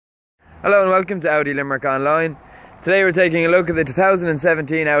Hello and welcome to Audi Limerick Online. Today we're taking a look at the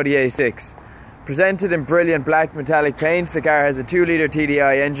 2017 Audi A6. Presented in brilliant black metallic paint, the car has a 2-litre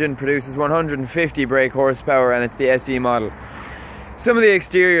TDI engine, produces 150 brake horsepower, and it's the SE model. Some of the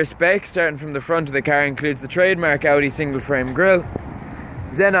exterior specs, starting from the front of the car, includes the trademark Audi single frame grille,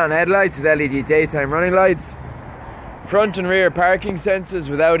 xenon headlights with LED daytime running lights, front and rear parking sensors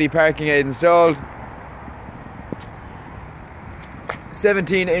with Audi parking aid installed,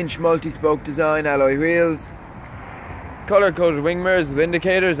 17-inch multi-spoke design alloy wheels, colour-coded wing mirrors with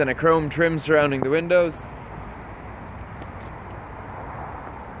indicators and a chrome trim surrounding the windows.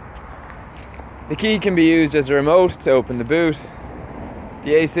 The key can be used as a remote to open the boot.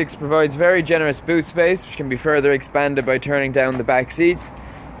 The A6 provides very generous boot space, which can be further expanded by turning down the back seats.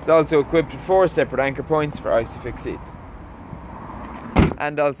 It's also equipped with 4 separate anchor points for ISOFIX seats,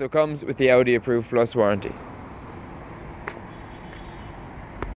 and also comes with the Audi Approved Plus warranty.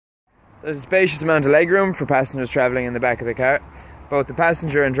 There's a spacious amount of legroom for passengers travelling in the back of the car. Both the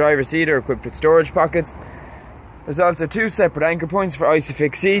passenger and driver seat are equipped with storage pockets. There's also 2 separate anchor points for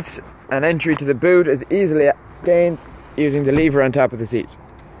ISOFIX seats, and entry to the boot is easily gained using the lever on top of the seat.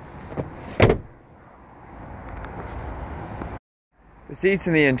 The seats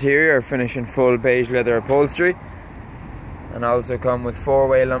in the interior are finished in full beige leather upholstery and also come with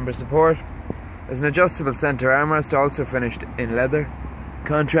 4-way lumbar support. There's an adjustable centre armrest, also finished in leather,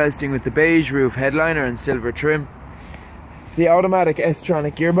 contrasting with the beige roof headliner and silver trim. The automatic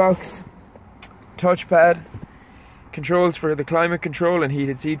S-tronic gearbox, touchpad, controls for the climate control and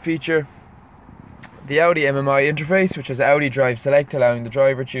heated seat feature, the Audi MMI interface, which has Audi Drive Select, allowing the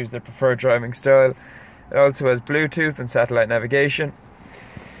driver to choose their preferred driving style. It also has Bluetooth and satellite navigation.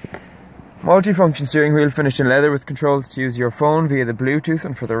 Multifunction steering wheel finished in leather with controls to use your phone via the Bluetooth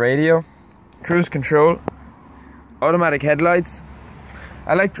and for the radio. Cruise control, automatic headlights,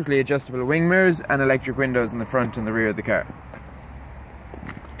 electrically adjustable wing mirrors and electric windows in the front and the rear of the car.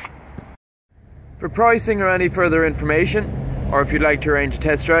 For pricing or any further information, or if you'd like to arrange a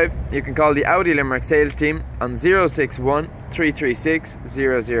test drive, you can call the Audi Limerick sales team on 061 336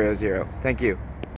 000. Thank you.